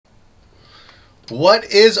What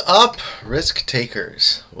is up, risk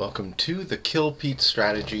takers? Welcome to the Kill Pete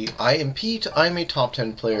strategy. I am Pete. I'm a top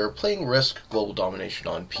 10 player playing Risk Global Domination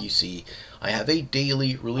on PC. I have a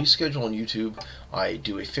daily release schedule on YouTube. I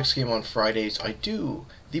do a fixed game on Fridays. I do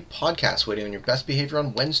the podcast Waiting on Your Best Behavior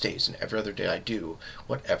on Wednesdays, and every other day I do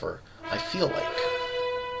whatever I feel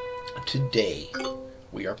like. Today,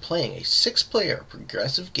 we are playing a 6-player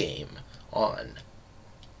progressive game on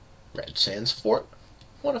Red Sands Fort,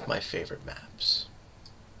 one of my favorite maps.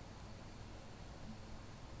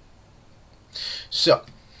 So,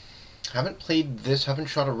 haven't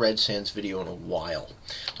shot a Red Sands video in a while.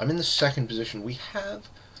 I'm in the second position. We have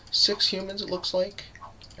 6 humans, it looks like.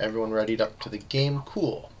 Everyone readied up to the game.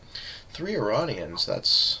 Cool. 3 Iranians,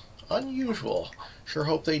 that's unusual. Sure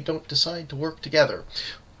hope they don't decide to work together,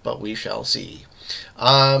 but we shall see.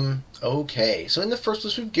 Okay, so in the first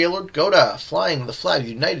list we have Gaylord Goda, flying the flag of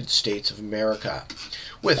the United States of America.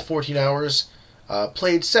 With 14 hours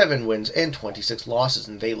played, 7 wins and 26 losses,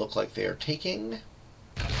 and they look like they are taking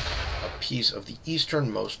a piece of the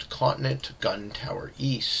easternmost continent, Gun Tower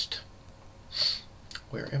East.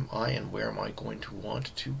 Where am I, and where am I going to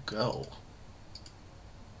want to go?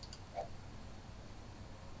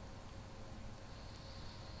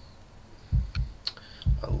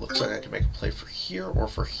 Looks like I can make a play for here or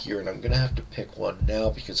for here, and I'm going to have to pick one now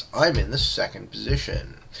because I'm in the second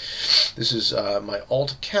position. This is my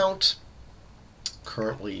alt account,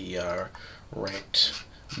 currently ranked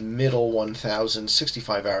middle 1,000,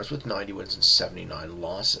 65 hours with 90 wins and 79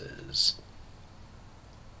 losses.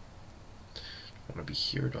 Do I want to be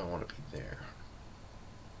here or do I want to be there?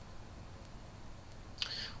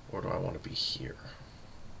 Or do I want to be here?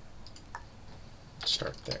 Let's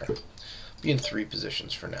start there. Be in 3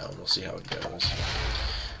 positions for now, and we'll see how it goes.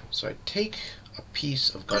 So I take a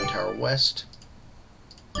piece of Gun Tower West,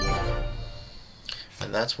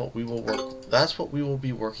 and that's what we will work. That's what we will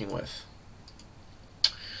be working with.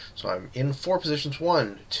 So I'm in 4 positions: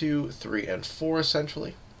 1, 2, 3, and 4,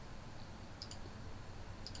 essentially.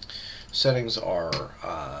 Settings are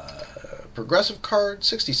progressive card,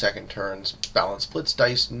 60-second turns, balanced Blitz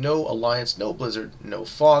dice, no alliance, no blizzard, no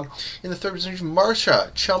fog. In the third position,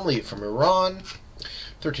 Marsha, Chumley from Iran,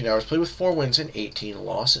 13 hours played with 4 wins and 18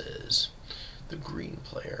 losses. The green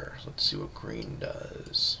player. Let's see what green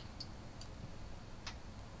does.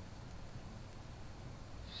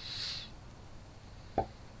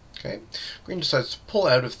 Okay, green decides to pull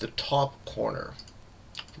out of the top corner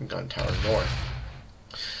from Gun Tower North.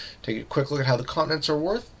 Take a quick look at how the continents are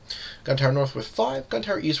worth. Gun Tower North worth 5, Gun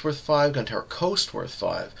Tower East worth 5, Gun Tower Coast worth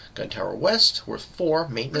 5, Gun Tower West worth 4,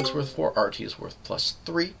 Maintenance worth 4, RT is worth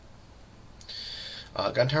 +3.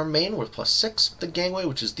 Gun Tower Main worth +6, the Gangway,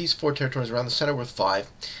 which is these 4 territories around the center, worth 5,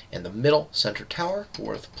 and the middle center tower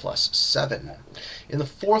worth +7. In the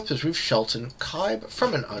 4th position we have Shelton, Kibe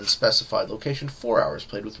from an unspecified location, 4 hours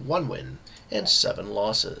played with 1 win and 7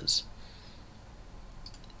 losses.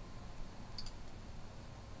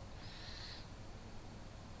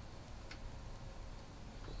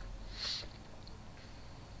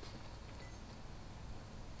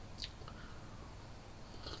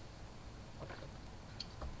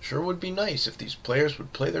 Sure would be nice if these players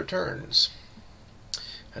would play their turns.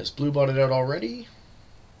 Has blue bought it out already?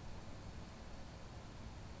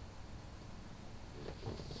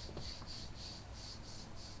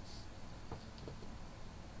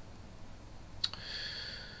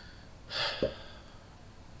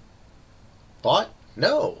 Bought?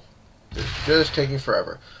 No. They're just taking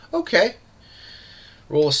forever. Okay.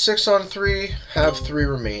 Roll a 6 on 3, have 3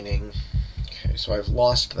 remaining. Okay, so I've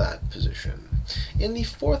lost that position. In the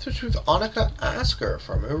 4th, which we have Annika Asker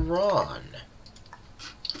from Iran.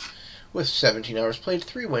 With 17 hours played,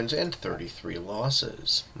 3 wins and 33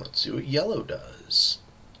 losses. Let's see what yellow does.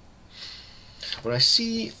 When I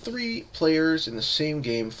see 3 players in the same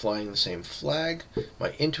game flying the same flag,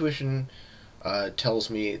 my intuition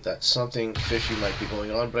tells me that something fishy might be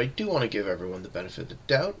going on, but I do want to give everyone the benefit of the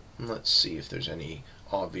doubt. Let's see if there's any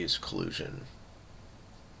obvious collusion.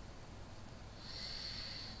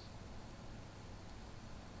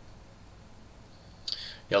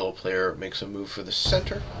 Yellow player makes a move for the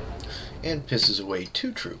center and pisses away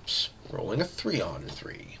 2 troops, rolling a 3 on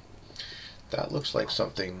 3. That looks like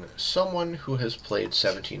something someone who has played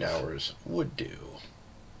 17 hours would do.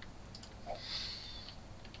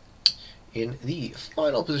 In the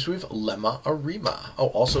final position, we have Lemma Arima. Oh,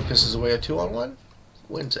 also pisses away a 2 on 1?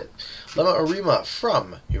 Wins it. Lemma Arima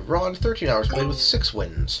from Iran, 13 hours played with 6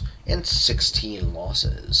 wins and 16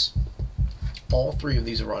 losses. All 3 of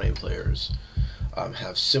these Iranian players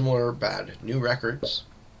have similar bad new records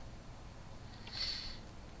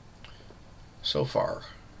so far.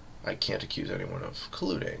 I can't accuse anyone of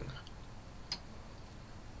colluding.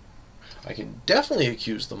 I can definitely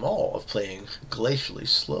accuse them all of playing glacially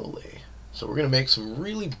slowly. So we're going to make some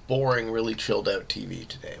really boring, really chilled out TV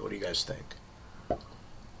today. What do you guys think?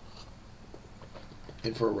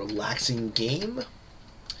 In for a relaxing game?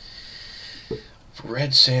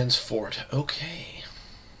 Red Sands Fort. Okay.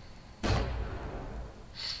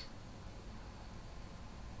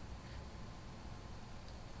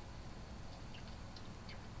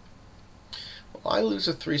 Well, I lose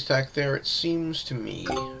a 3-stack there. It seems to me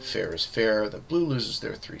fair is fair. The blue loses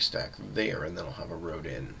their 3-stack there, and then I'll have a road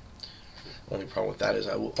in. Only problem with that is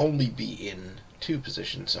I will only be in 2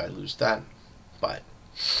 positions, so I lose that. But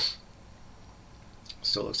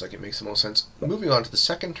still looks like it makes the most sense. Moving on to the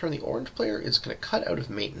second turn, the orange player is going to cut out of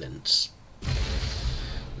maintenance.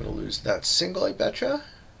 I'm going to lose that single, I betcha.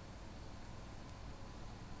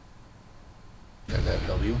 And then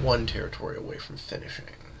they'll be 1 territory away from finishing.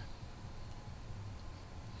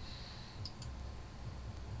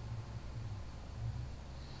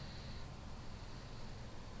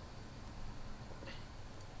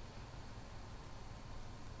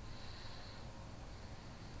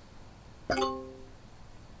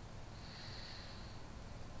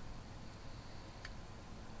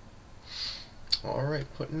 Alright,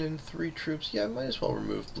 putting in 3 troops. Yeah, I might as well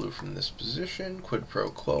remove blue from this position. Quid pro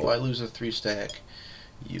quo. I lose a 3-stack.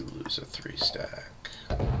 You lose a 3-stack.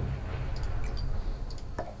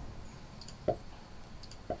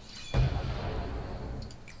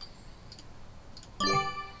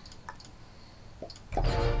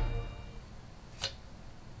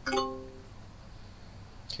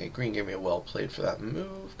 Okay, green gave me a well played for that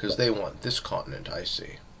move, because they want this continent, I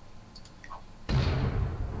see.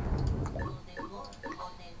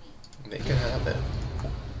 They can have it.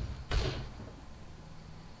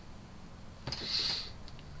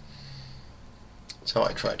 That's how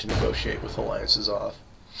I try to negotiate with alliances off.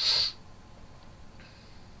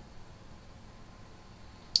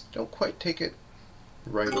 Don't quite take it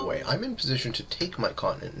right away. I'm in position to take my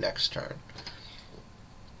continent next turn.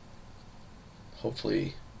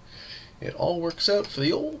 Hopefully it all works out for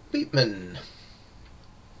the old Beatman.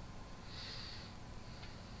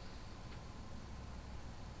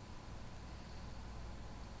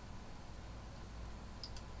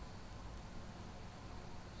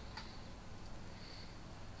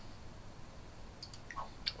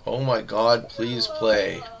 Oh my god, please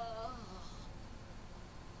play.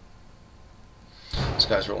 This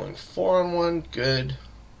guy's rolling 4 on 1. Good.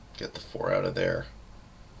 Get the 4 out of there.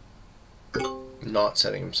 Not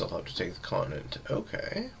setting himself up to take the continent.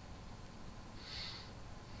 Okay.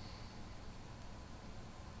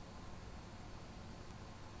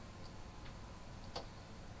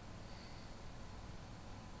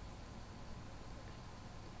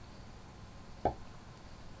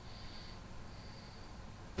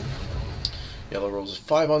 Yellow rolls a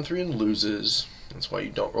 5 on 3 and loses. That's why you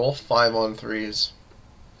don't roll 5 on 3s.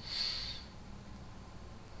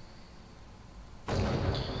 They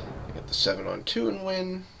get the 7 on 2 and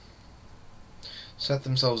win. Set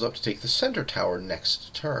themselves up to take the center tower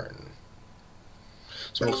next turn.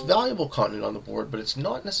 It's the most valuable continent on the board, but it's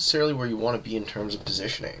not necessarily where you want to be in terms of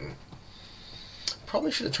positioning. Probably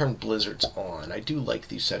should have turned blizzards on. I do like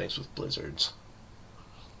these settings with blizzards.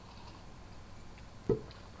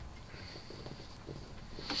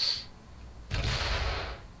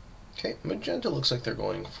 Okay, magenta looks like they're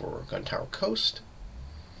going for Gun Tower Coast.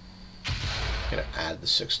 Gonna add the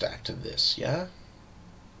 6-stack to this, yeah?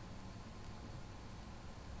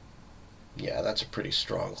 Yeah, that's a pretty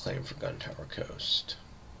strong claim for Gun Tower Coast.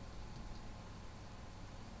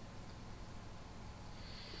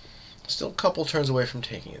 Still a couple turns away from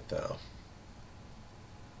taking it, though.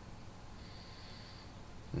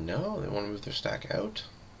 No, they want to move their stack out?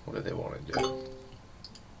 What do they want to do?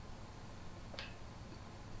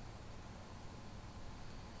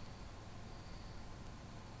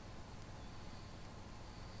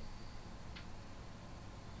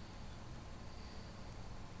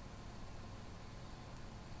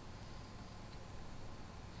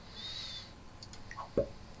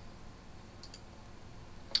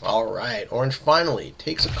 Alright, orange finally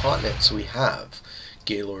takes a continent, so we have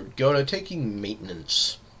Gaylord Goda taking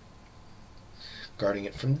maintenance. Guarding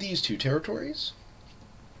it from these 2 territories.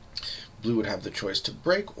 Blue would have the choice to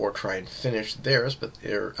break or try and finish theirs, but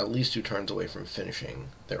they're at least 2 turns away from finishing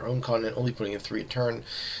their own continent, only putting in 3 a turn.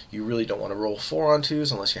 You really don't want to roll 4 on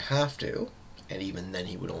 2s unless you have to, and even then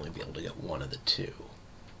he would only be able to get 1 of the 2.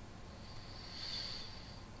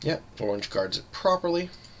 Yep, orange guards it properly.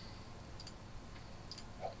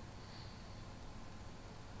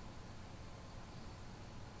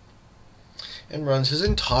 and runs his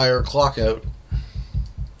entire clock out.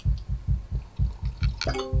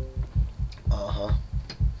 Uh-huh.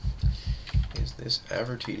 Is this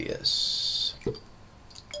ever tedious?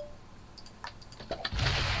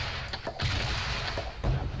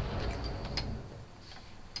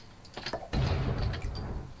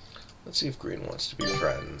 Let's see if green wants to be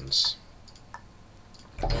friends.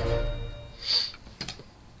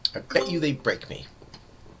 I bet you they break me.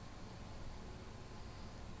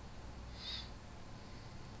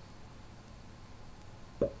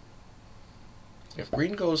 If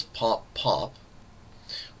green goes pop, pop,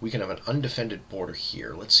 we can have an undefended border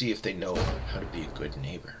here. Let's see if they know how to be a good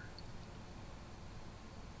neighbor.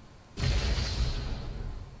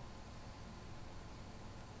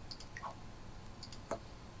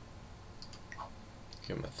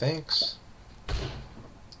 Give him a thanks.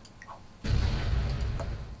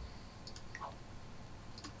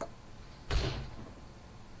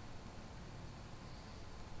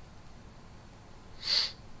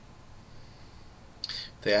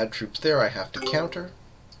 They add troops there, I have to counter.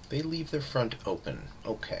 They leave their front open.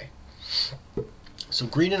 Okay. So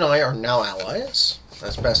green and I are now allies,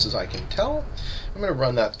 as best as I can tell. I'm going to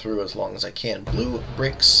run that through as long as I can. Blue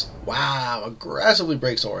breaks, wow, aggressively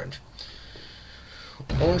breaks orange.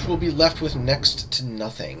 Orange will be left with next to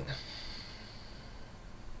nothing.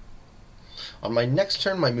 On my next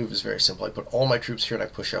turn, my move is very simple. I put all my troops here and I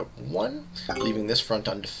push out one, leaving this front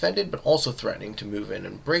undefended, but also threatening to move in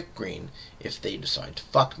and break green if they decide to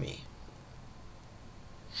fuck me.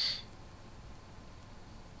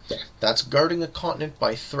 That's guarding a continent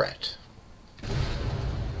by threat.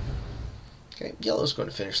 Okay, yellow's going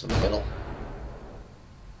to finish the middle.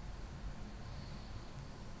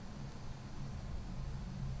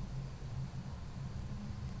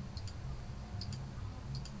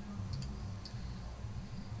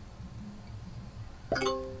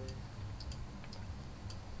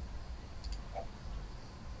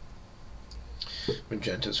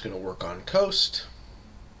 Magenta's going to work on coast.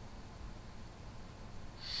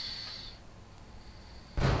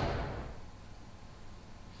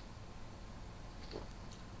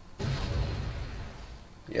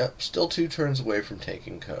 Yep, still 2 turns away from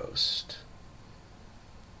taking coast.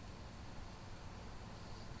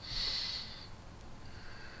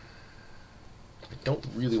 I don't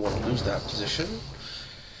really want to lose that position,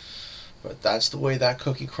 but that's the way that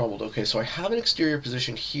cookie crumbled. Okay, so I have an exterior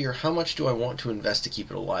position here. How much do I want to invest to keep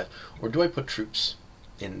it alive? Or do I put troops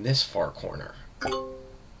in this far corner?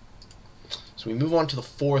 So we move on to the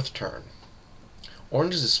 4th turn.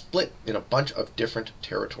 Orange is split in a bunch of different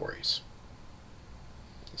territories.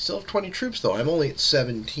 I still have 20 troops, though. I'm only at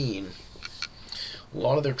 17. A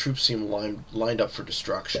lot of their troops seem lined up for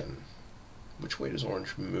destruction. Which way does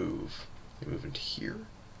orange move? They move into here?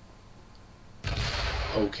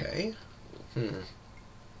 Okay. Looks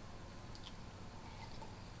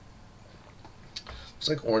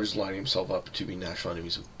like orange is lining himself up to be natural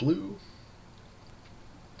enemies of blue.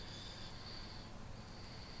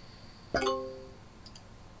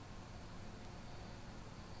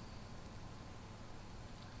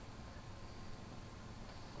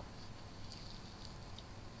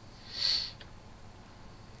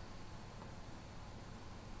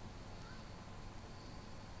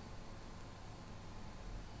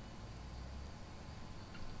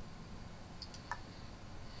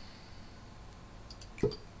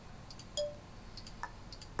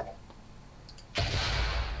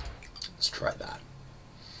 Let's try that.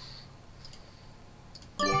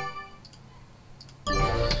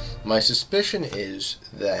 My suspicion is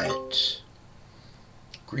that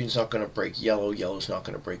green's not going to break yellow, yellow's not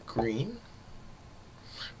going to break green.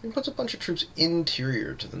 Green puts a bunch of troops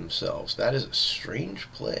interior to themselves. That is a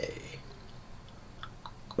strange play.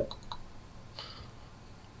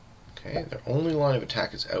 Okay, their only line of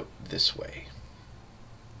attack is out this way.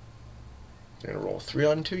 They're going to roll 3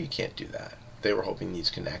 on 2. You can't do that. They were hoping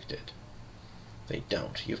these connected. They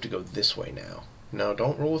don't. You have to go this way now. No,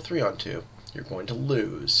 don't roll a 3 on 2. You're going to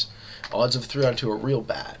lose. Odds of 3 on 2 are real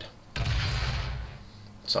bad.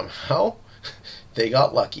 Somehow, they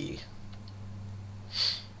got lucky.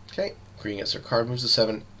 Okay, green gets their card, moves to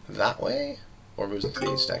 7 that way, or moves into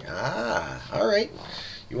the 8 stack. Ah, alright.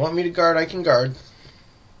 You want me to guard, I can guard.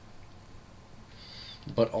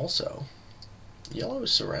 But also, yellow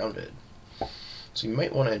is surrounded. So you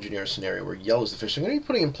might want to engineer a scenario where yellow is the fish. I'm going to be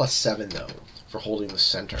putting in +7, though, for holding the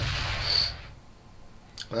center.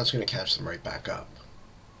 And that's going to catch them right back up.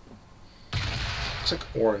 Looks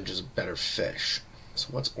like orange is a better fish. So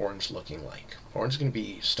what's orange looking like? Orange is going to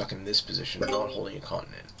be stuck in this position, not holding a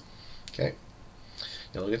continent. Okay.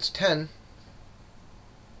 Yellow gets 10.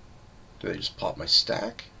 Do they just pop my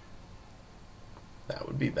stack? That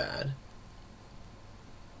would be bad.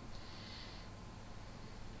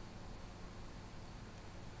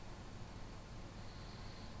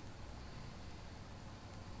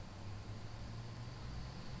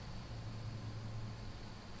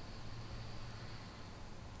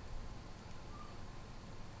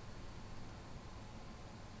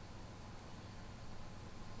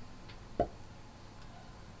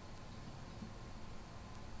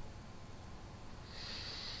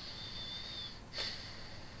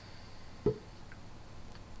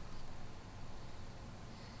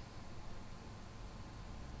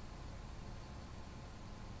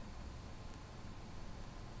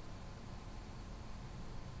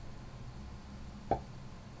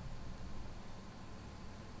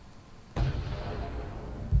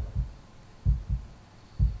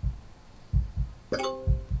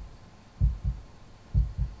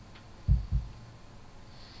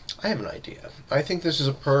 I have an idea. I think this is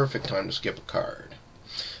a perfect time to skip a card.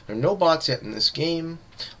 There are no bots yet in this game.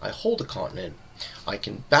 I hold a continent. I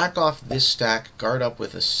can back off this stack, guard up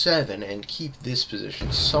with a 7, and keep this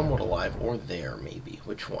position somewhat alive, or there, maybe.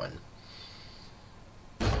 Which one?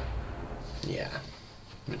 Yeah.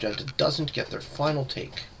 Magenta doesn't get their final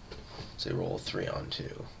take. So they roll a 3 on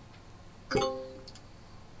 2.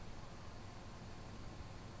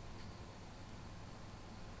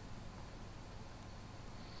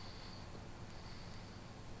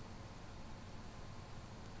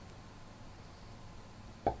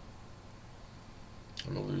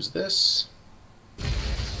 I'm going to lose this.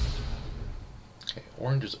 Okay,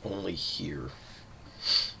 orange is only here.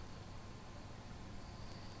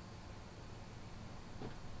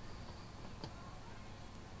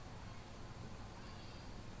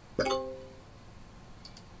 I'm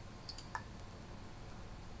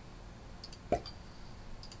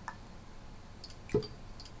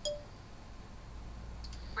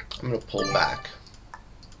going to pull back.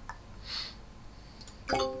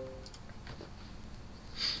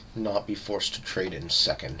 Not be forced to trade in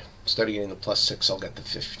second. Instead of getting the +6, I'll get the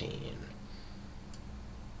 15.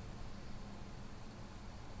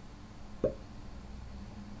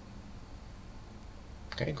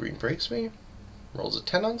 Okay, green breaks me. Rolls a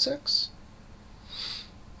 10 on 6.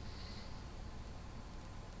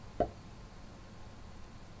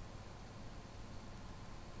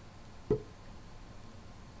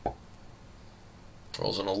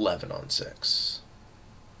 Rolls an 11 on 6.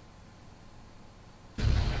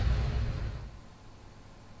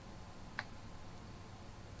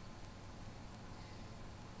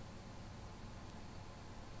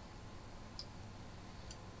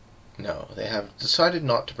 No, they have decided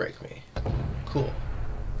not to break me. Cool.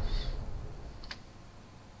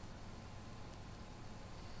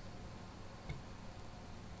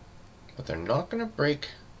 But they're not going to break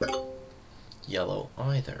yellow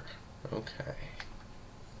either. Okay.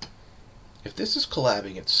 If this is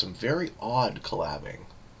collabing, it's some very odd collabing.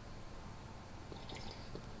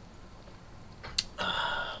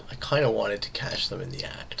 I kind of wanted to catch them in the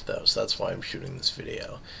act, though, so that's why I'm shooting this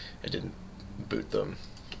video. I didn't boot them.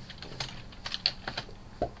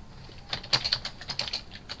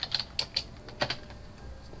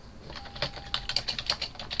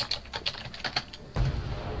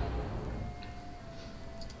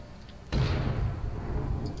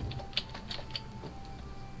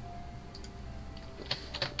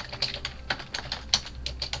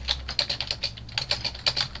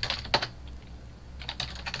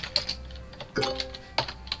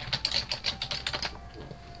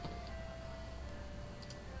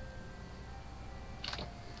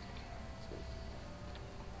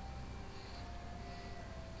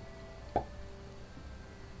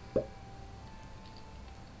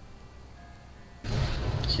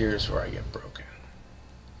 Here's where I get broken.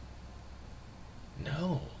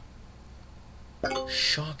 No.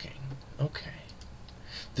 Shocking. Okay.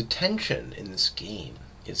 The tension in this game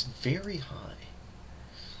is very high.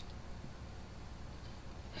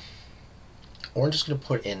 Orange is going to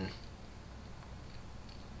put in...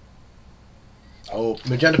 Oh,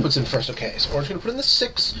 magenta puts in first. Okay, so orange is going to put in the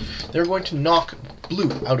 6. They're going to knock blue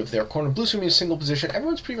out of their corner. Blue's going to be in a single position.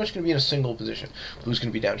 Everyone's pretty much going to be in a single position. Blue's going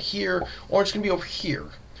to be down here. Orange is going to be over here.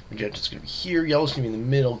 Magenta's going to be here. Yellow's going to be in the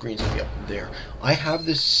middle. Green's going to be up there. I have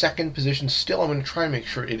this second position still. I'm going to try and make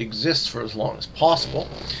sure it exists for as long as possible.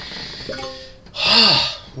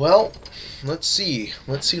 Well, let's see.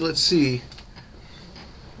 Let's see.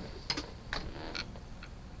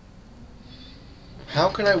 How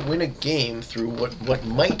can I win a game through what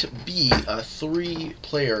might be a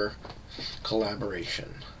 3-player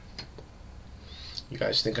collaboration? You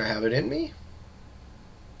guys think I have it in me?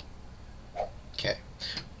 Okay.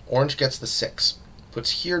 Orange gets the 6.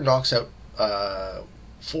 Puts here, knocks out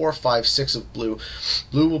 4, 5, 6 of blue.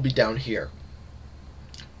 Blue will be down here.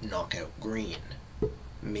 Knock out green.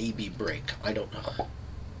 Maybe break. I don't know.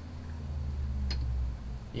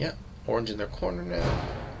 Yeah, orange in their corner now.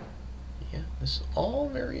 Yeah, this is all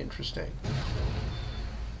very interesting.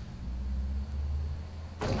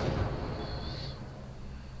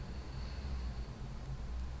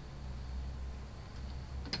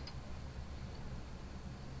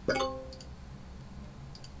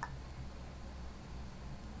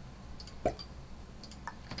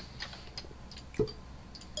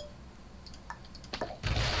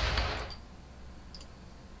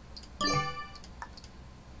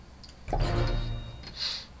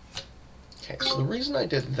 So the reason I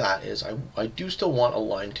did that is I do still want a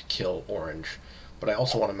line to kill orange, but I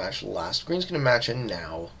also want to match last. Green's going to match in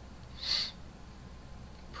now.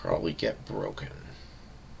 Probably get broken.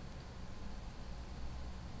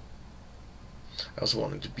 I also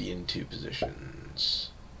wanted to be in 2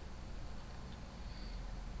 positions.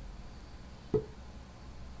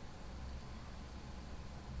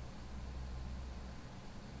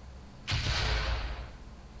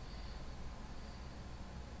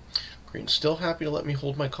 Green's still happy to let me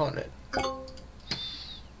hold my continent.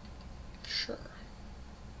 Sure.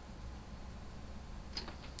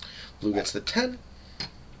 Blue gets the 10.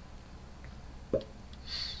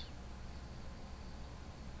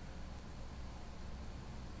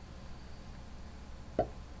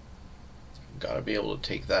 Gotta be able to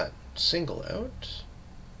take that single out.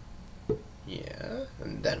 Yeah,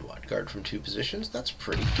 and then what? Guard from 2 positions? That's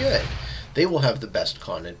pretty good. They will have the best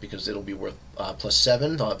continent because it'll be worth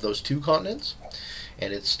 +7. They'll have those 2 continents,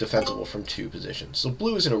 and it's defensible from 2 positions. So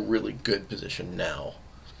blue is in a really good position now.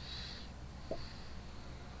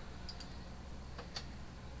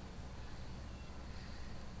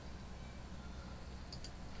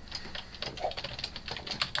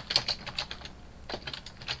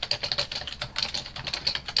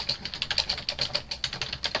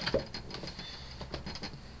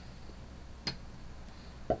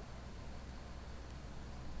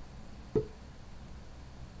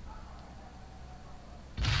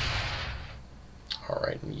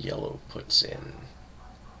 Alright, and yellow puts in.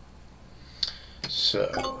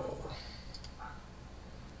 So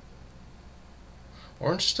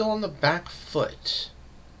orange still on the back foot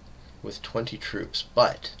with 20 troops,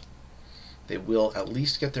 but they will at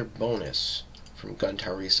least get their bonus from gun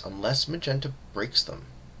towers unless magenta breaks them.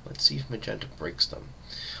 Let's see if magenta breaks them.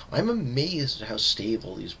 I'm amazed at how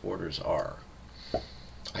stable these borders are.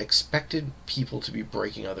 I expected people to be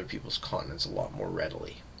breaking other people's continents a lot more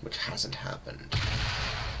readily, which hasn't happened.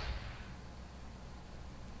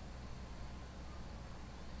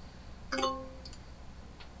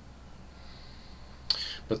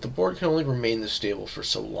 But the board can only remain this stable for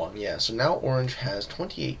so long. Yeah, so now orange has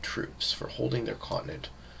 28 troops for holding their continent.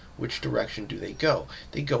 Which direction do they go?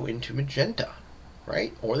 They go into magenta,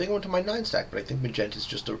 right? Or they go into my 9 stack, but I think magenta is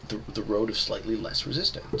just the road of slightly less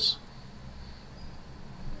resistance.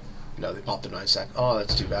 No, they popped the 9 stack. Oh,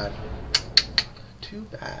 that's too bad. Too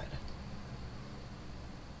bad.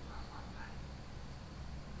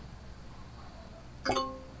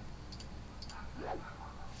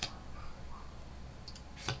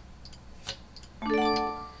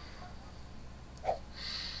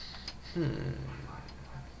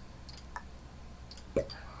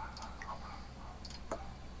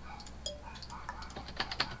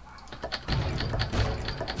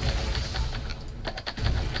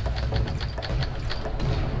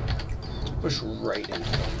 Push right into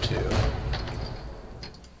them too.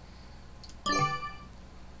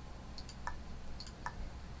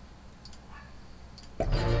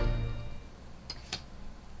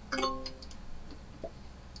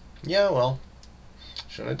 Yeah, well,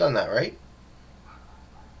 shouldn't have done that, right?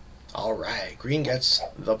 Alright, green gets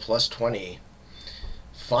the +20.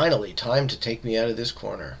 Finally, time to take me out of this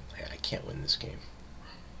corner. I can't win this game.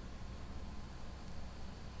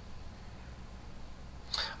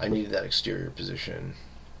 I needed that exterior position.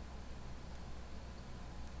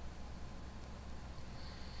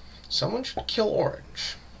 Someone should kill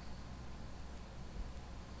orange.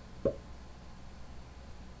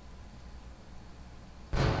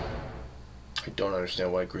 I don't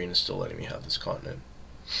understand why green is still letting me have this continent.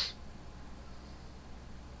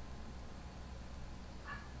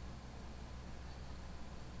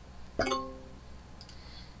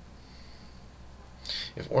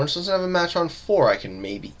 If orange doesn't have a match on 4, I can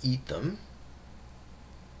maybe eat them,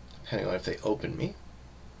 depending on if they open me.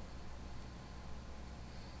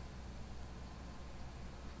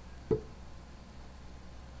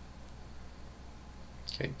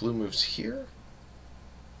 Okay, blue moves here.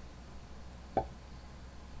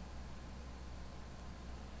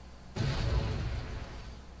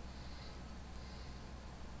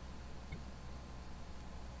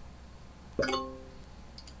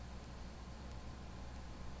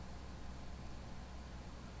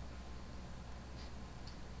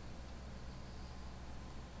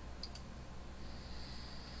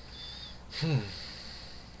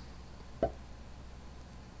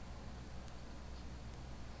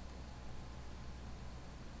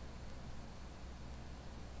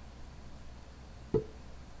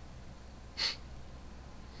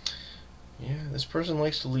 Yeah, this person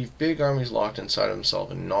likes to leave big armies locked inside of himself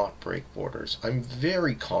and not break borders. I'm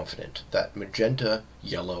very confident that magenta,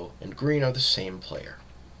 yellow, and green are the same player.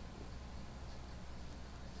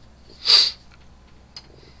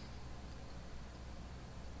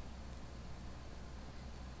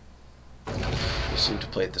 They seem to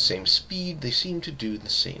play at the same speed. They seem to do the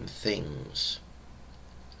same things.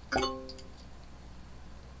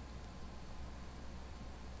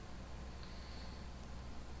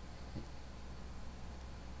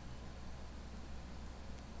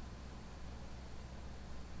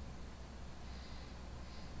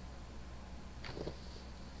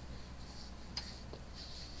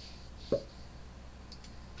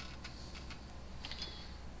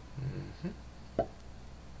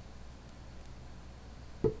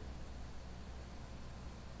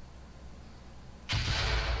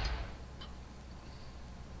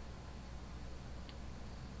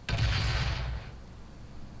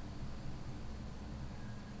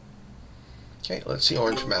 Okay, let's see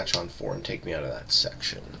orange match on 4 and take me out of that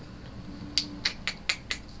section.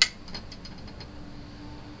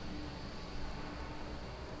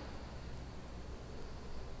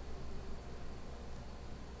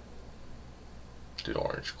 Did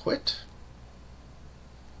orange quit?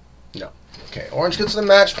 No. Okay, orange gets the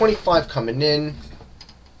match, 25 coming in.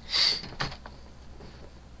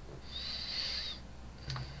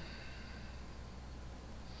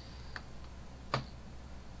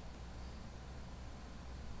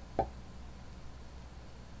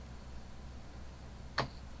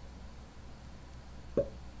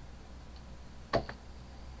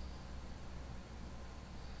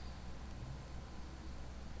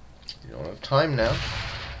 You don't have time now.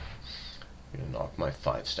 I'm going to knock my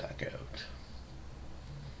 5 stack out.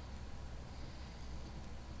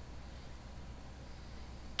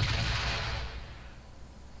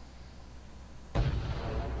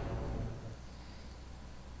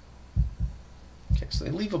 Okay, so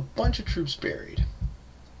they leave a bunch of troops buried.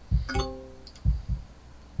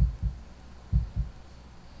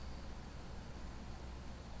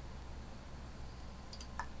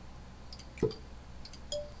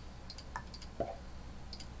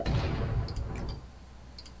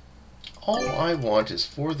 All I want is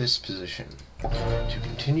for this position to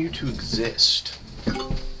continue to exist.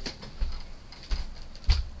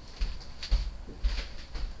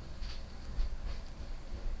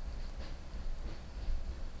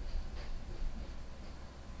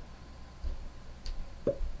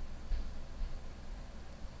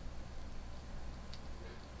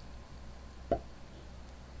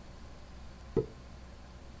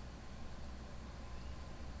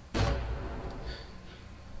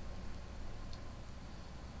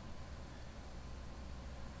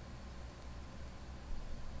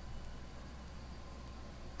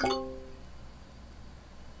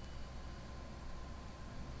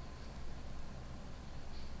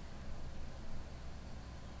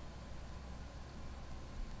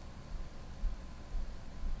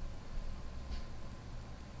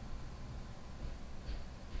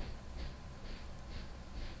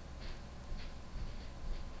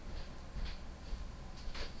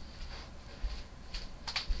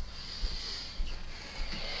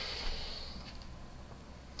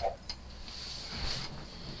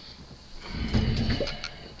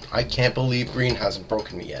 I can't believe green hasn't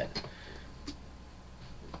broken me yet.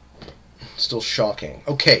 Still shocking.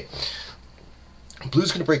 Okay.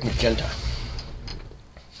 Blue's going to break magenta.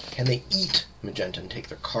 Can they eat magenta and take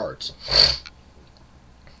their cards?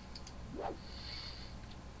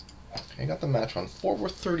 I got the match on 4. We're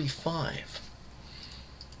 35.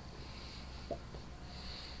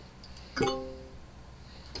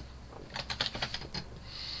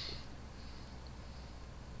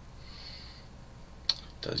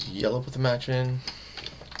 Does yellow put the match in?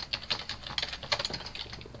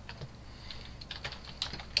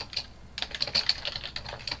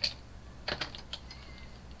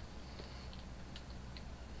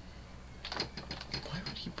 Why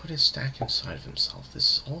would he put his stack inside of himself?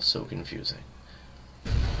 This is also confusing.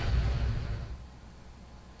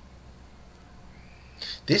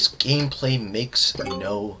 This gameplay makes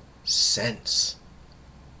no sense.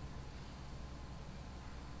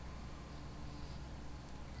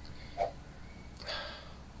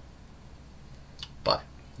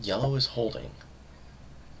 Yellow is holding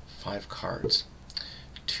 5 cards.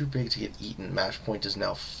 Too big to get eaten. Match point is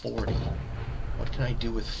now 40. What can I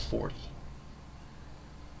do with 40?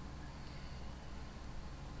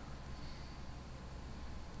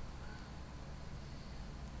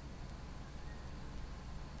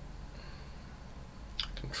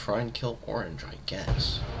 I can try and kill orange, I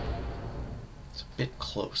guess. It's a bit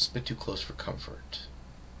close, a bit too close for comfort.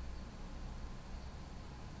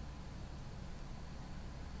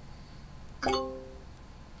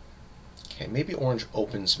 Okay, maybe orange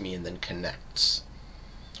opens me and then connects,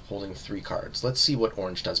 holding 3 cards. Let's see what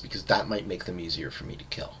orange does, because that might make them easier for me to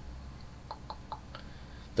kill.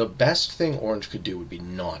 The best thing orange could do would be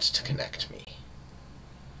not to connect me,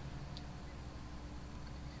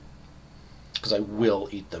 because I will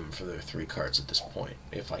eat them for their 3 cards at this point,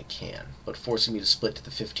 if I can. But forcing me to split to the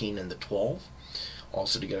 15 and the 12,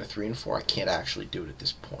 also to get a 3 and 4, I can't actually do it at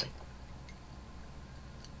this point.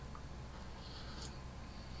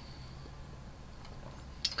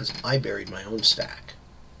 Because I buried my own stack.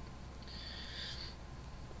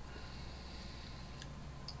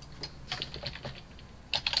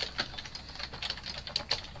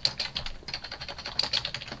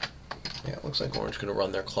 Yeah, it looks like orange is going to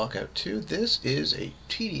run their clock out too. This is a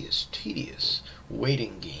tedious, tedious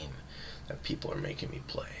waiting game that people are making me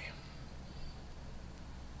play.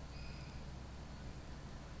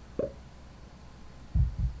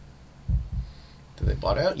 Did they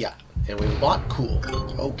bot out? Yeah. And we bought cool.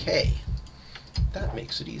 Okay. That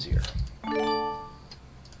makes it easier.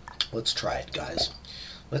 Let's try it, guys.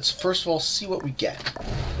 Let's first of all see what we get.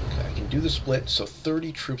 Okay, I can do the split, so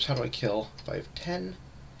 30 troops. How do I kill? If I have 10,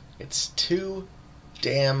 it's too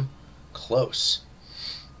damn close.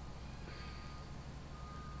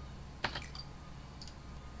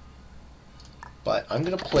 But I'm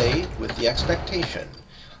going to play with the expectation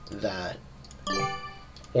that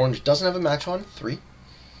orange doesn't have a match on 3.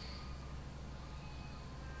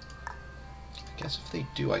 I guess if they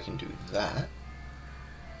do, I can do that.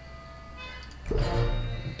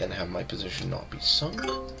 And then have my position not be sunk.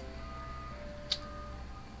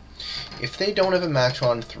 If they don't have a match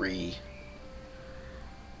on 3,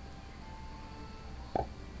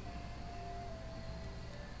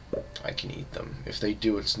 I can eat them. If they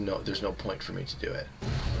do, there's no point for me to do it.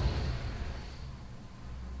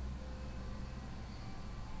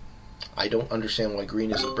 I don't understand why green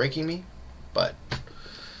isn't breaking me, but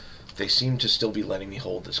they seem to still be letting me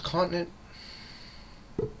hold this continent.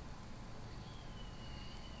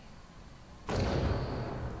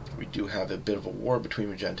 We do have a bit of a war between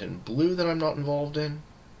magenta and blue that I'm not involved in.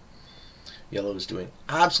 Yellow is doing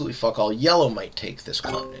absolutely fuck all. Yellow might take this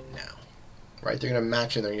continent now. Right? They're going to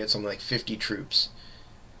match in there and get something like 50 troops.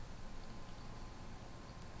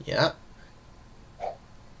 Yeah.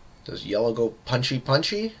 Does yellow go punchy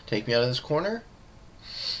punchy? Take me out of this corner?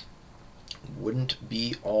 Wouldn't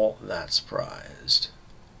be all that surprised.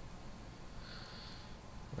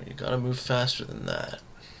 Well, you gotta move faster than that.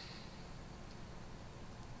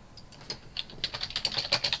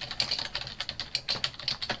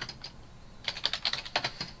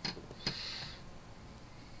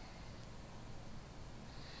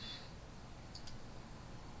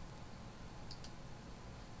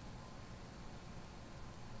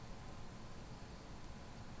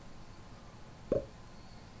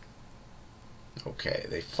 Okay,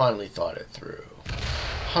 they finally thought it through.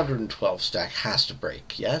 112 stack has to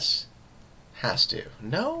break, yes? Has to.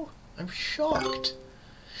 No? I'm shocked.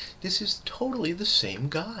 This is totally the same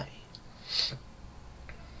guy.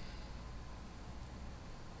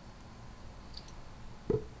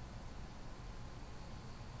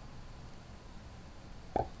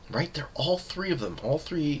 Right? They're all 3 of them. All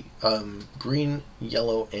 3, green,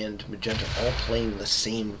 yellow, and magenta, all playing the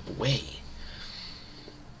same way.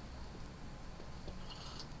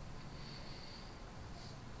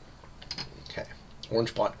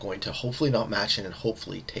 Orange bot going to hopefully not match in and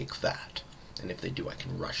hopefully take that. And if they do, I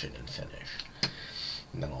can rush it and finish.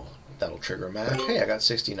 And that'll trigger a match. Hey, I got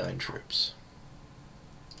 69 troops.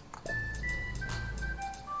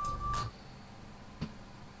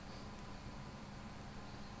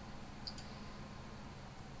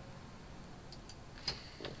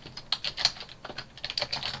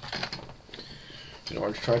 Did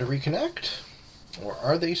orange try to reconnect? Or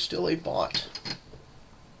are they still a bot?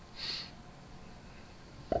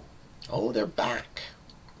 Oh, they're back.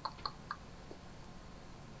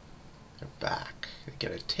 They're back. They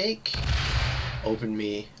get a take, open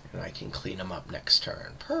me, and I can clean them up next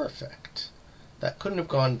turn. Perfect. That couldn't have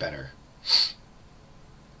gone better.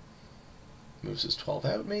 Moves his 12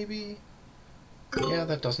 out, maybe? Yeah,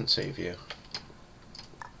 that doesn't save you.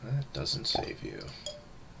 That doesn't save you.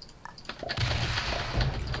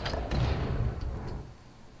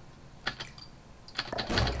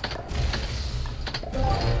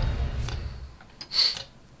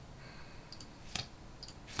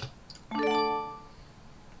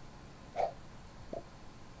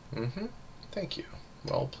 Thank you.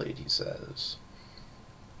 Well played, he says.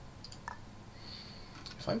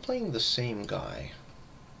 If I'm playing the same guy,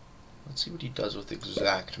 let's see what he does with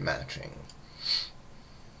exact matching.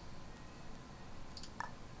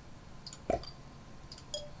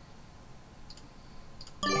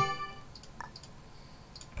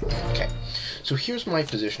 Okay, so here's my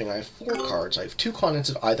positioning. I have 4 cards. I have 2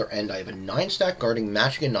 continents at either end. I have a 9-stack guarding,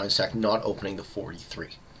 matching a 9-stack, not opening the 43.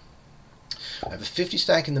 I have a 50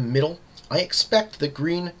 stack in the middle. I expect that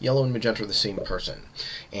green, yellow, and magenta are the same person.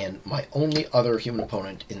 And my only other human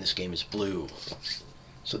opponent in this game is blue.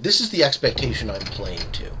 So this is the expectation I'm playing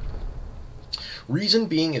to. Reason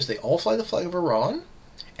being is they all fly the flag of Iran,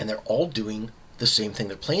 and they're all doing the same thing.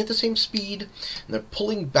 They're playing at the same speed, and they're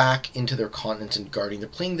pulling back into their continents and guarding. They're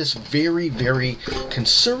playing this very, very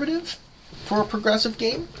conservative for a progressive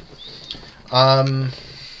game.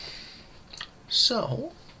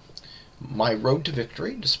 So my road to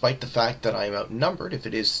victory, despite the fact that I'm outnumbered, if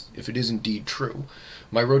it is indeed true,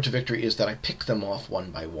 my road to victory is that I pick them off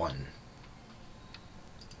one by one.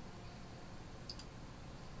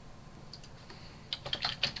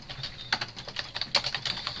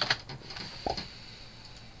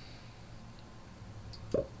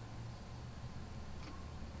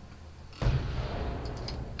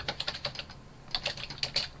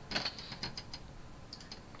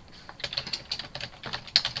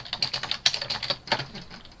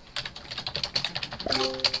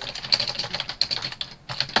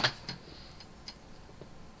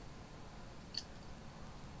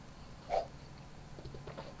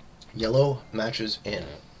 Yellow matches in.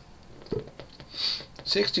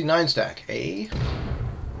 69 stack, eh?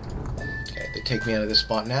 Okay, they take me out of this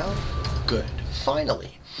spot now. Good.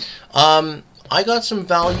 Finally. I got some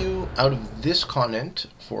value out of this continent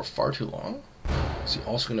for far too long. Is he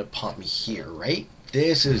also going to pop me here, right?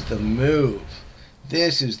 This is the move.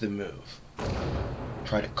 This is the move.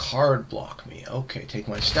 Try to card block me. Okay, take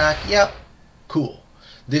my stack. Yep. Cool.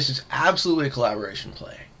 This is absolutely a collaboration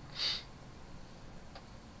play.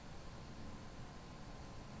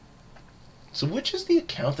 So which is the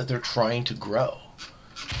account that they're trying to grow?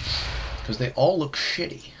 Because they all look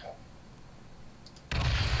shitty.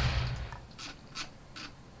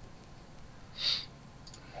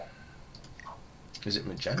 Is it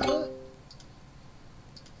magenta?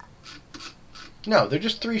 No, they're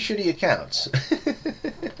just 3 shitty accounts.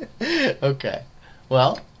 Okay.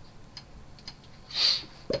 Well.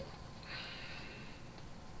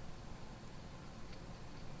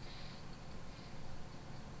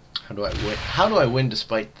 How do I win? How do I win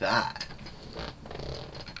despite that?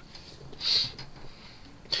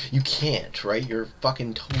 You can't, right? You're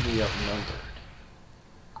fucking totally outnumbered.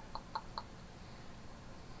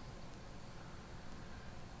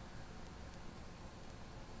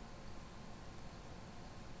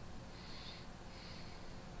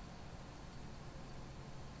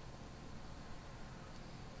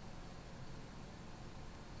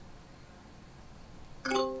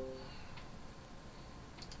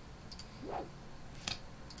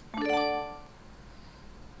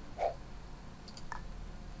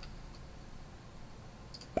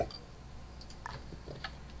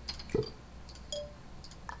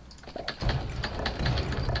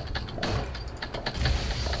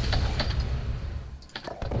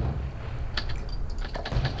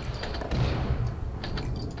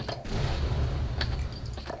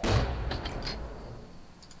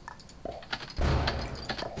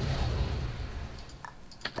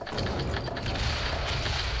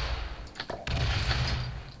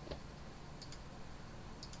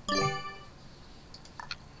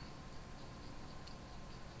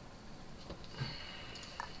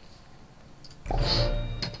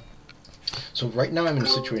 So right now I'm in a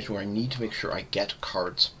situation where I need to make sure I get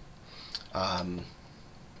cards.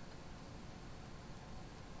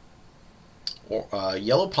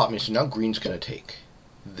 Yellow popped me, so now green's going to take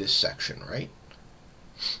this section, right?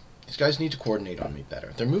 These guys need to coordinate on me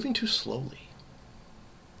better. They're moving too slowly.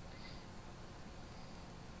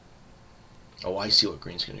 Oh, I see what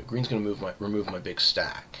green's going to do. Green's going to remove my big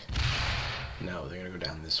stack. No, they're going to go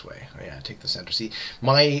down this way. Oh yeah, take the center. See,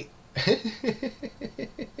 my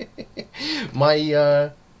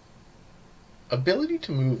my ability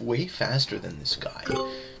to move way faster than this guy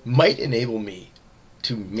might enable me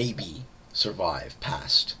to maybe survive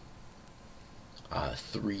past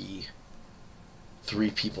three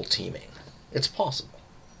people teaming. It's possible.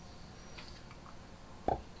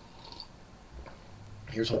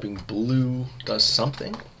 Here's hoping blue does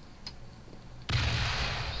something.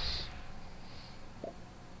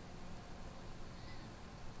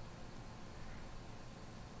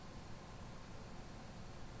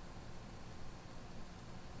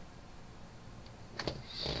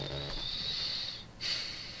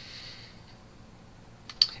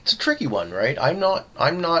 It's a tricky one, right? I'm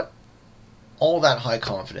not all that high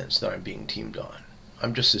confidence that I'm being teamed on.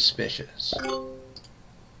 I'm just suspicious.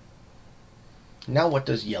 Now what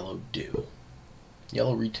does yellow do?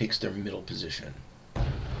 Yellow retakes their middle position.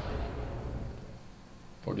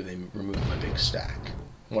 Or do they remove my big stack?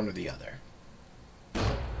 One or the other.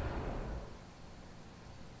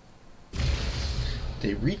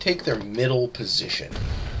 They retake their middle position.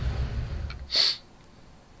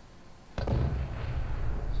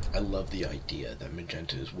 I love the idea that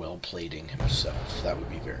Magenta is well plating himself. That would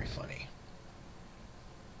be very funny.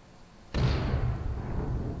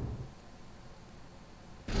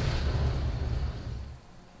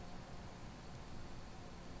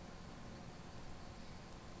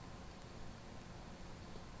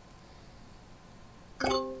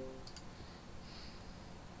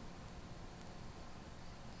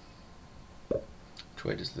 Which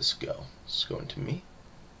way does this go? This is going to me.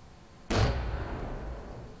 Goes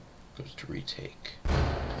to retake.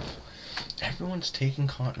 Everyone's taking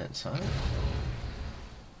continents, huh?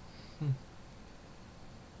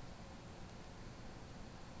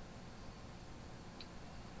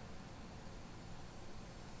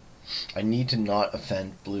 I need to not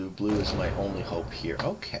offend blue. Blue is my only hope here.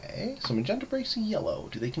 Okay, so magenta breaks yellow.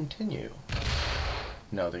 Do they continue?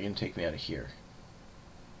 No, they're going to take me out of here.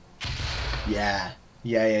 Yeah.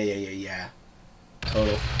 Yeah.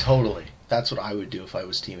 Totally. That's what I would do if I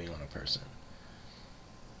was teaming on a person.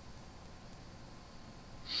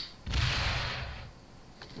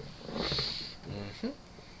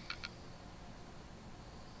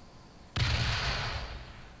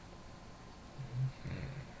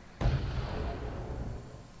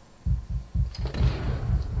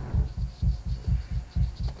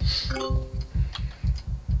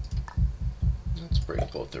 Let's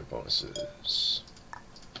break both their bonuses.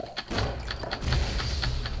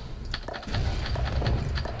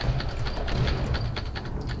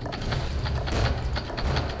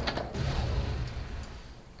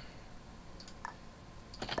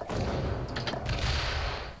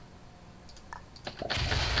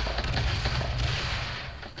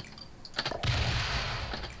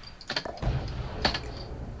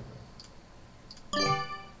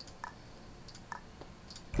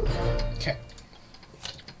 Okay.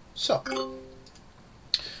 So,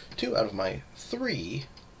 2 out of my 3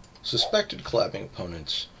 suspected collabing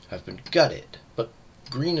opponents have been gutted, but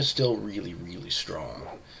green is still really, really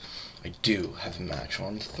strong. I do have a match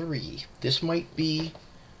on 3. This might be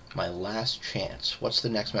my last chance. What's the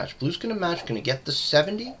next match? Blue's gonna match, gonna get the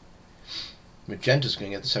 70. Magenta's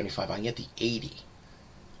gonna get the 75. I can get the 80.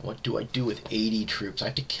 What do I do with 80 troops? I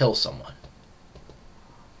have to kill someone.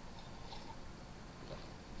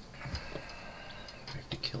 I have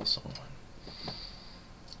to kill someone.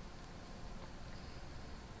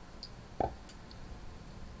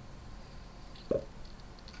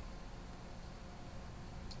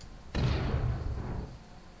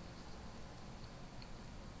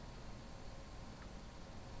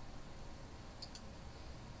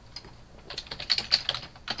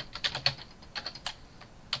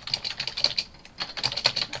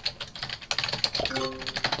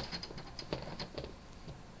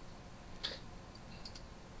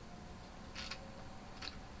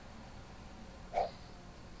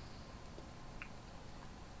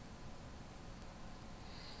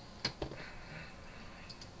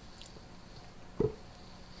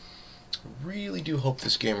 Really do hope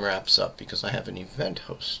this game wraps up because I have an event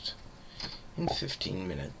host in 15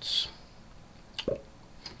 minutes.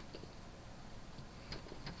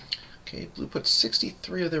 Okay, blue put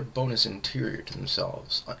 63 of their bonus interior to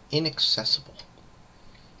themselves. Inaccessible.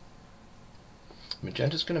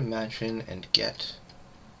 Magenta's going to match in and get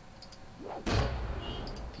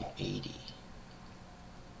the 80.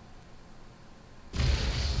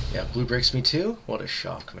 Yeah, blue breaks me too? What a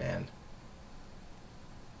shock, man.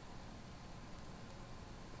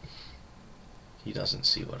 He doesn't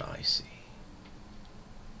see what I see.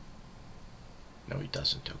 No, he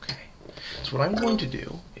doesn't. Okay. So what I'm going to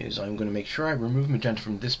do is I'm going to make sure I remove magenta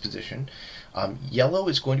from this position. Yellow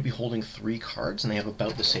is going to be holding 3 cards, and they have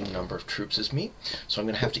about the same number of troops as me. So I'm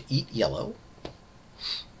going to have to eat yellow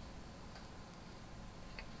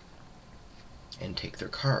and take their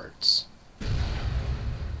cards. To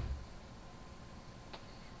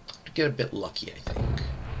get a bit lucky, I think.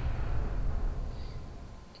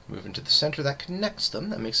 Move into the center, that connects them.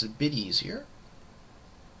 That makes it a bit easier.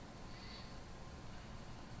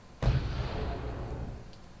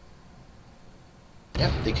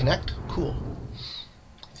 Yep, they connect. Cool.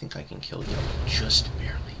 I think I can kill yellow just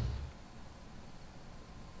barely.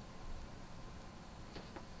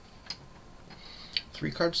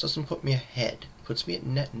 Three cards doesn't put me ahead. Puts me at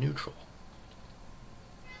net neutral.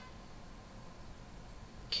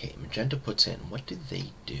 Okay, magenta puts in. What do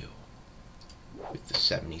they do with the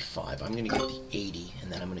 75? I'm going to get the 80,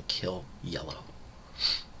 and then I'm going to kill yellow.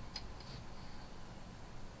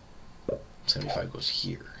 75 goes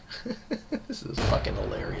here. This is a fucking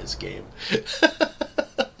hilarious game.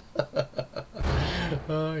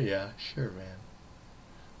 Oh yeah, sure, man.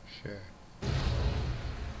 Sure.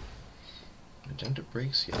 Magenta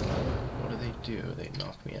breaks yellow. What do? They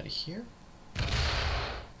knock me out of here?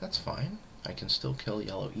 That's fine. I can still kill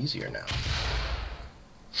yellow easier now.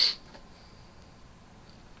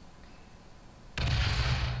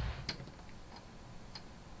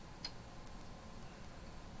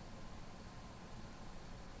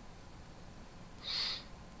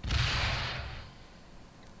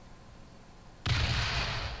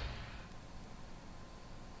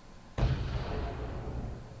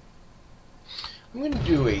 I'm going to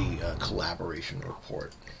do a collaboration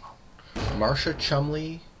report. Marsha,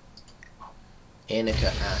 Chumley,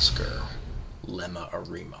 Annika, Asker, Lemma,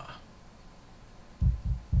 Arima.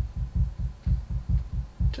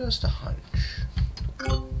 Just a hunch.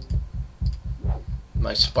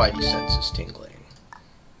 My spidey sense is tingling.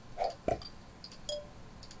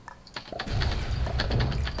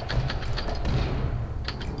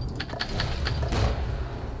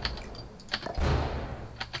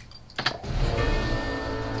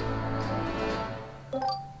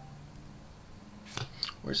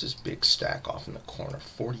 Where's this big stack off in the corner?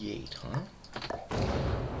 48, huh?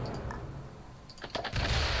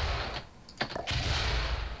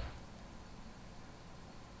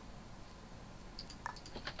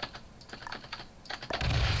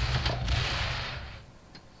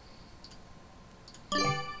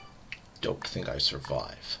 Don't think I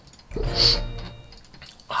survive.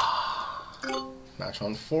 Match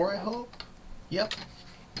on 4, I hope? Yep.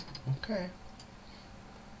 Okay.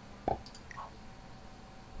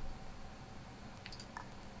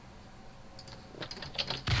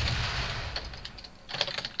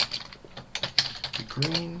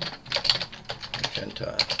 Green,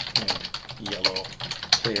 magenta, and yellow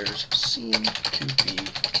players seem to be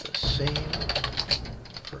the same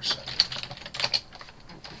person.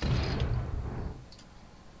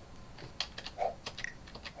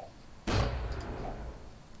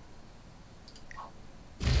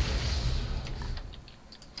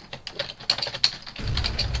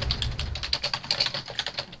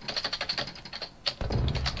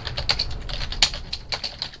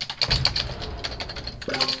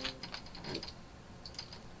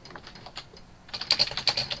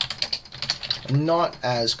 I'm not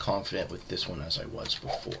as confident with this one as I was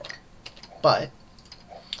before, but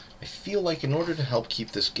I feel like in order to help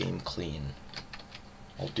keep this game clean,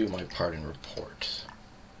 I'll do my part in report.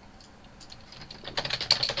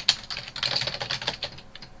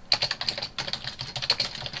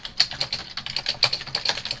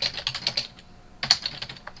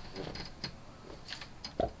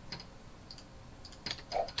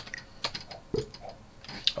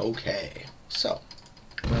 Okay, so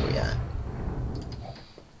where are we at?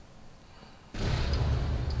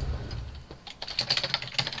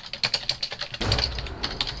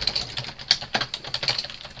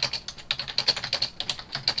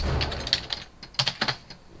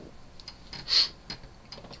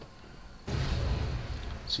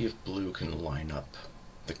 See if blue can line up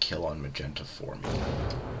the kill on magenta for me.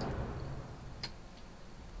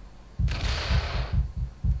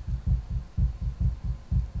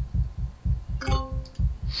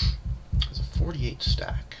 There's a 48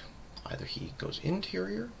 stack. Either he goes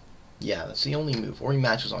interior, yeah, that's the only move, or he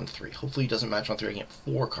matches on 3. Hopefully he doesn't match on 3, I can get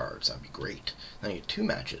 4 cards, that'd be great. Then I get 2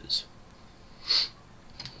 matches.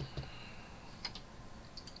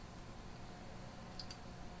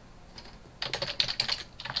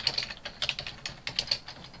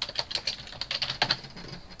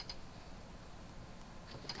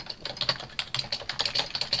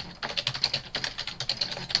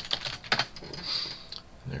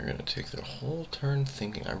 They're going to take their whole turn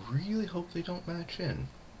thinking. I really hope they don't match in.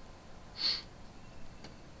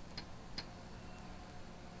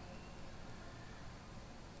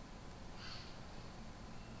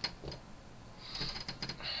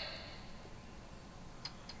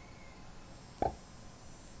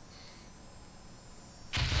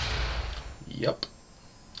 Yep.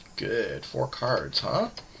 Good. 4 cards, huh?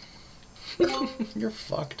 You're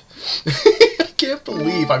fucked. I can't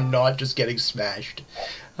believe I'm not just getting smashed.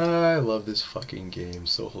 I love this fucking game.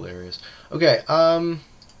 So hilarious. Okay, if I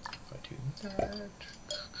do that...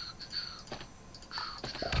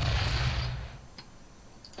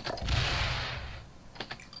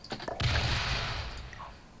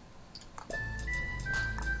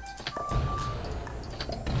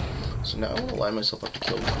 So now I want to line myself up to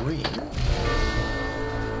kill green.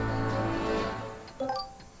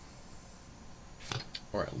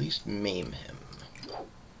 Or at least maim him.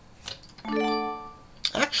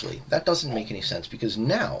 Actually, that doesn't make any sense, because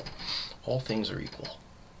now all things are equal.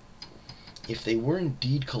 If they were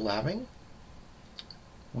indeed collabing,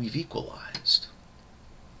 we've equalized.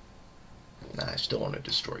 Nah, I still want to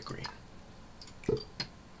destroy green.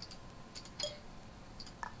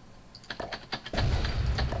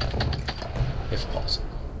 If possible.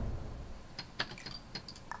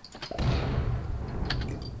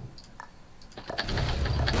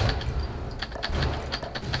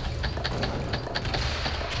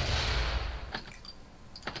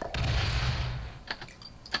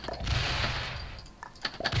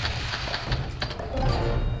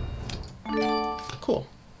 Cool.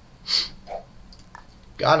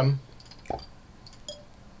 Got him.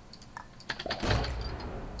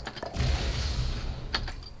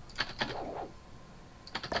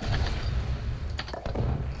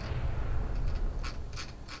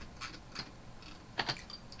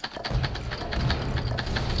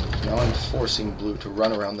 Now I'm forcing blue to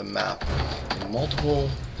run around the map in multiple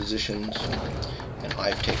positions, and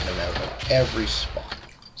I've taken him out of every spot.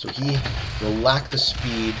 So he will lack the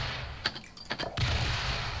speed,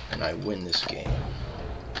 and I win this game.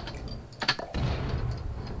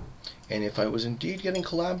 And if I was indeed getting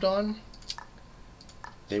collabed on,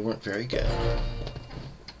 they weren't very good.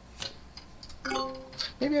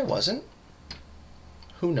 Maybe I wasn't.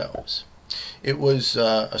 Who knows? It was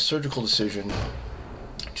a surgical decision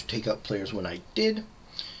to take out players when I did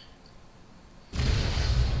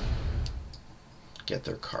get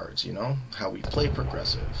their cards, you know? How we play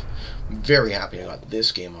progressive. I'm very happy I got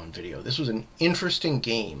this game on video. This was an interesting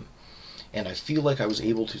game, and I feel like I was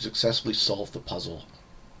able to successfully solve the puzzle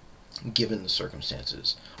given the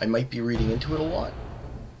circumstances. I might be reading into it a lot.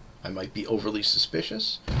 I might be overly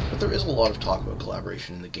suspicious, but there is a lot of talk about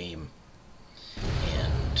collaboration in the game.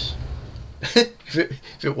 And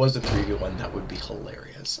if it was a 3v1, that would be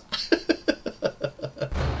hilarious.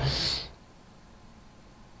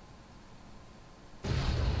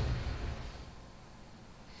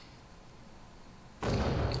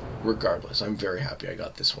 Regardless, I'm very happy I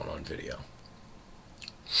got this one on video.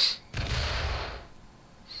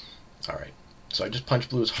 Alright, so I just punch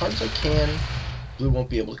blue as hard as I can. Blue won't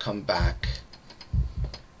be able to come back.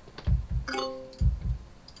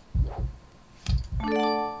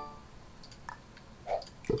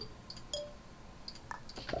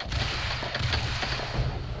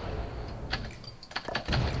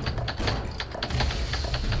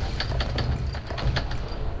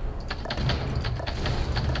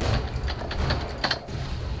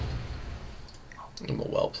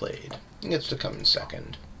 Well played. He gets to come in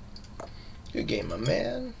second. Good game, my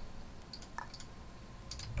man.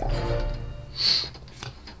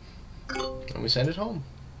 And we send it home.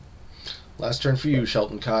 Last turn for you,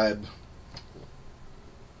 Shelton Kibe.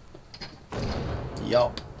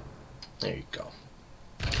 Yup. There you go.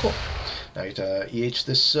 Cool. Now you have to EH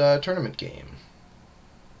this tournament game.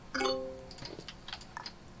 I'm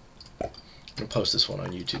going to post this one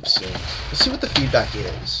on YouTube soon. Let's see what the feedback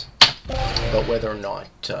is about whether or not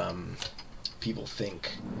people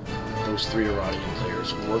think those three Iranian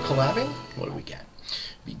players were collabing. What do we get?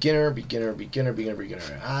 Beginner, beginner, beginner, beginner,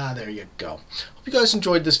 beginner. Ah, there you go. Hope you guys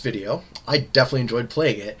enjoyed this video. I definitely enjoyed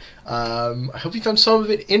playing it. I hope you found some of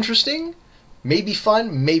it interesting, maybe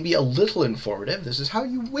fun, maybe a little informative. This is how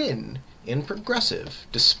you win in progressive,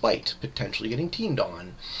 despite potentially getting teamed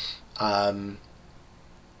on.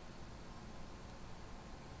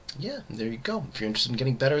 Yeah, there you go. If you're interested in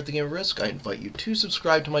getting better at the game of Risk, I invite you to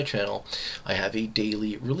subscribe to my channel. I have a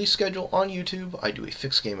daily release schedule on YouTube. I do a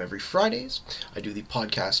fixed game every Fridays. I do the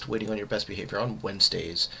podcast Waiting on Your Best Behavior on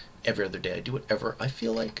Wednesdays. Every other day I do whatever I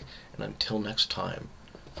feel like. And until next time,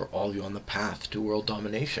 for all of you on the path to world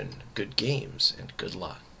domination, good games and good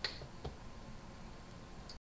luck.